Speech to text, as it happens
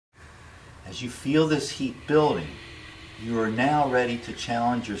As you feel this heat building, you are now ready to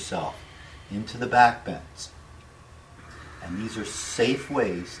challenge yourself into the back bends. And these are safe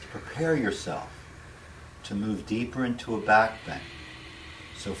ways to prepare yourself to move deeper into a back bend.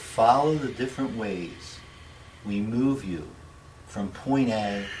 So follow the different ways we move you from point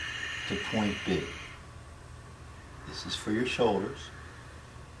A to point B. This is for your shoulders.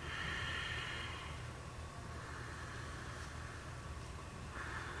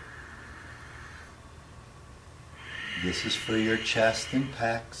 This is for your chest and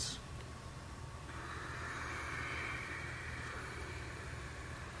pecs.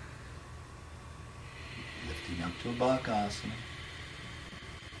 Lifting up to a Bakasana.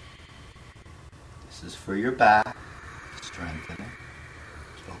 This is for your back. Strengthen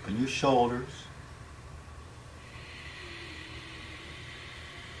it. Open your shoulders.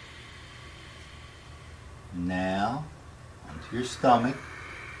 Now, onto your stomach.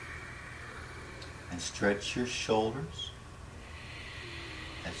 And stretch your shoulders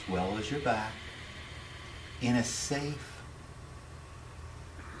as well as your back in a safe,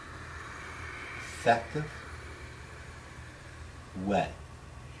 effective way.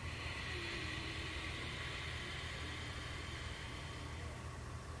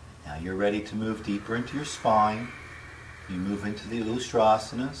 Now you're ready to move deeper into your spine. You move into the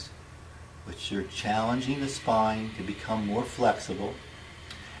Ustrasanas, which are challenging the spine to become more flexible.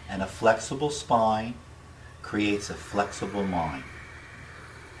 And a flexible spine creates a flexible mind.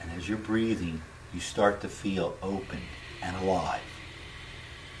 And as you're breathing, you start to feel open and alive.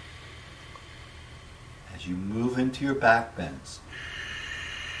 As you move into your back bends,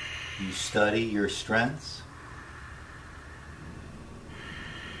 you study your strengths.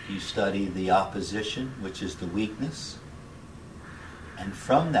 You study the opposition, which is the weakness. And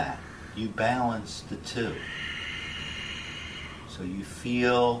from that, you balance the two. So you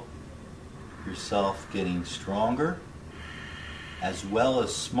feel yourself getting stronger as well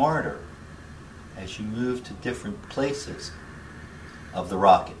as smarter as you move to different places of the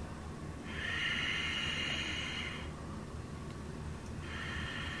rocket.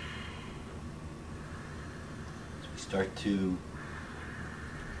 So we start to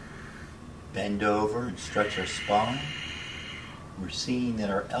bend over and stretch our spine. We're seeing that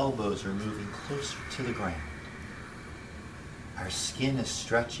our elbows are moving closer to the ground. Our skin is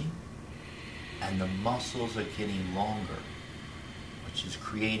stretching and the muscles are getting longer, which is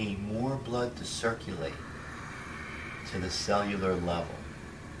creating more blood to circulate to the cellular level.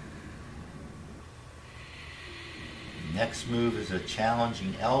 The next move is a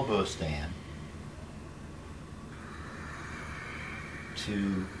challenging elbow stand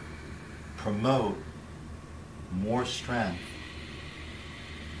to promote more strength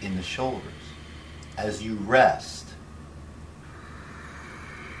in the shoulders. As you rest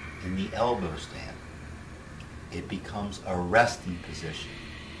in the elbow stand, it becomes a resting position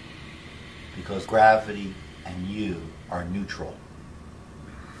because gravity and you are neutral.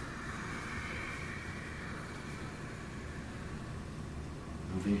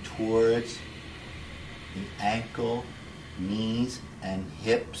 Moving towards the ankle, knees, and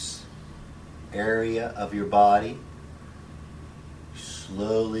hips area of your body.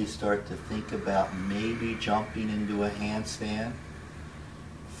 Slowly start to think about maybe jumping into a handstand,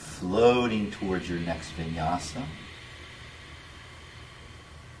 floating towards your next vinyasa.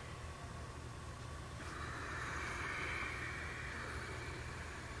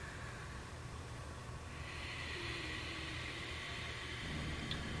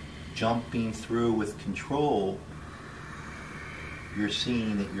 Jumping through with control, you're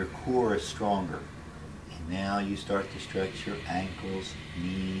seeing that your core is stronger. And now you start to stretch your ankles,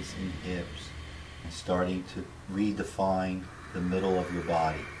 knees, and hips, and starting to redefine the middle of your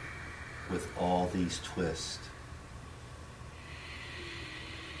body with all these twists.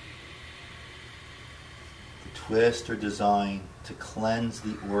 The twists are designed to cleanse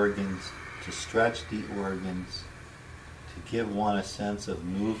the organs, to stretch the organs, to give one a sense of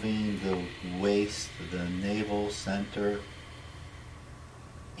moving the waist, the navel center,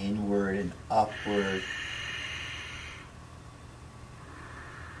 inward and upward,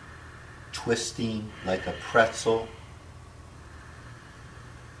 twisting like a pretzel.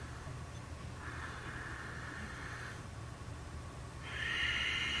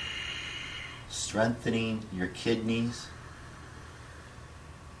 Strengthening your kidneys.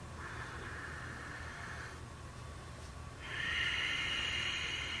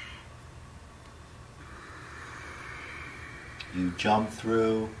 You jump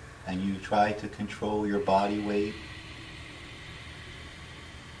through and you try to control your body weight.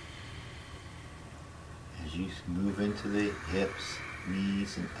 As you move into the hips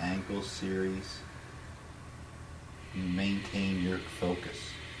knees and ankles series, you maintain your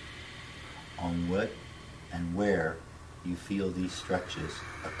focus on what and where you feel these stretches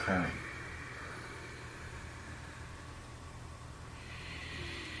occurring.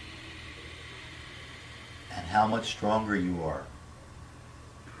 And how much stronger you are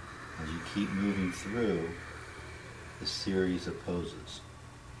as you keep moving through the series of poses.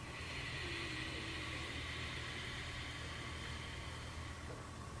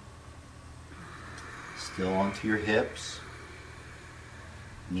 Still onto your hips,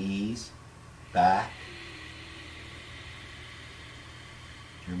 knees, back.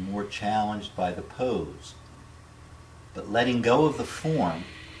 You're more challenged by the pose. But letting go of the form,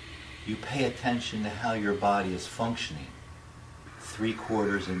 you pay attention to how your body is functioning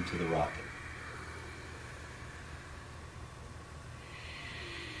 3/4 into the rocket.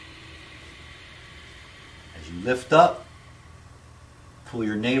 As you lift up, pull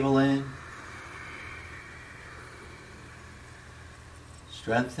your navel in,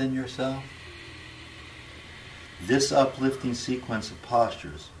 strengthen yourself. This uplifting sequence of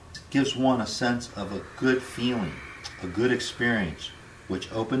postures gives one a sense of a good feeling, a good experience,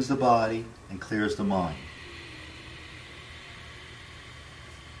 which opens the body and clears the mind.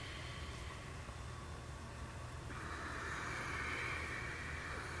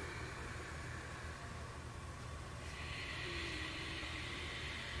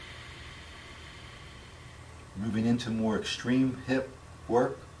 Moving into more extreme hip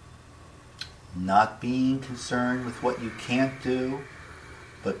work, not being concerned with what you can't do,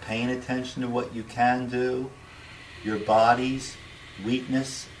 but paying attention to what you can do. Your body's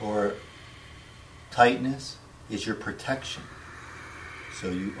weakness or tightness is your protection. So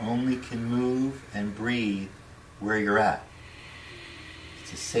you only can move and breathe where you're at.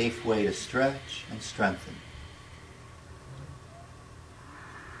 It's a safe way to stretch and strengthen.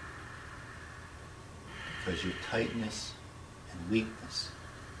 Because your tightness and weakness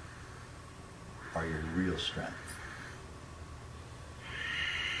are your real strength.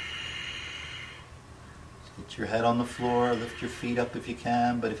 Just get your head on the floor, lift your feet up if you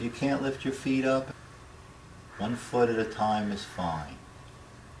can, but if you can't lift your feet up, 1 foot at a time is fine.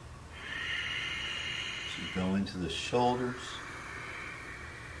 So you go into the shoulders.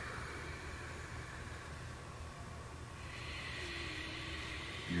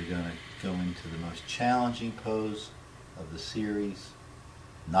 You're going to go into the most challenging pose of the series,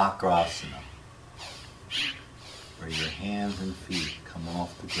 Nakrasana, where your hands and feet come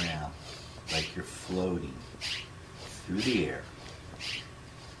off the ground like you're floating through the air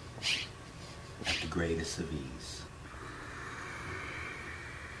at the greatest of ease.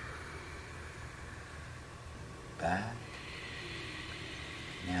 Back.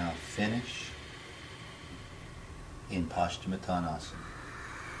 Now finish in Paschimottanasana.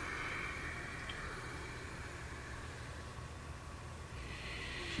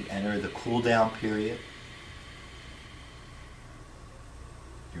 You enter the cool down period.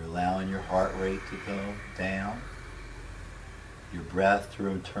 You're allowing your heart rate to go down, your breath to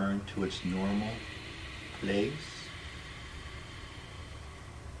return to its normal place,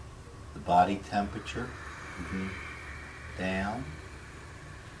 the body temperature moving down.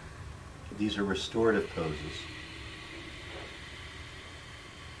 These are restorative poses.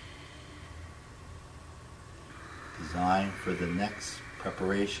 Designed for the next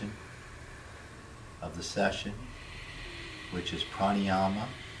preparation of the session, which is pranayama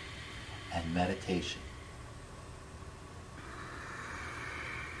and meditation.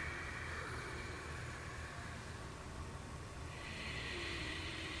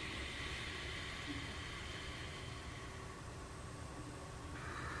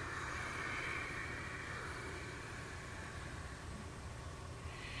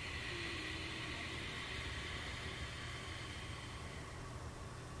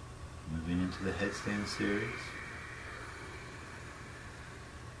 Moving into the headstand series.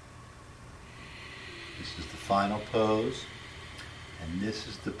 This is the final pose, and this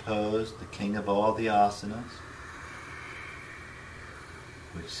is the pose, the king of all the asanas,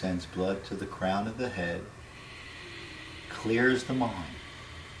 which sends blood to the crown of the head, clears the mind,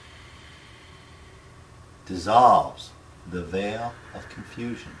 dissolves the veil of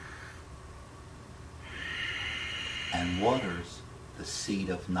confusion, and waters the seed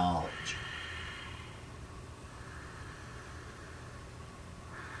of knowledge.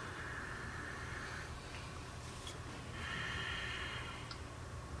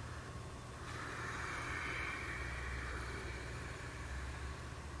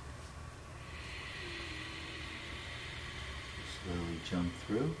 Slowly jump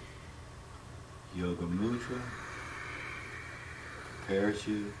through Yoga Mudra, prepares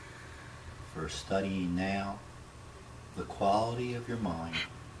you for studying now the quality of your mind,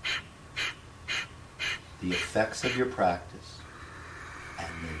 the effects of your practice, and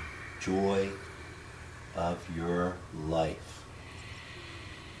the joy of your life.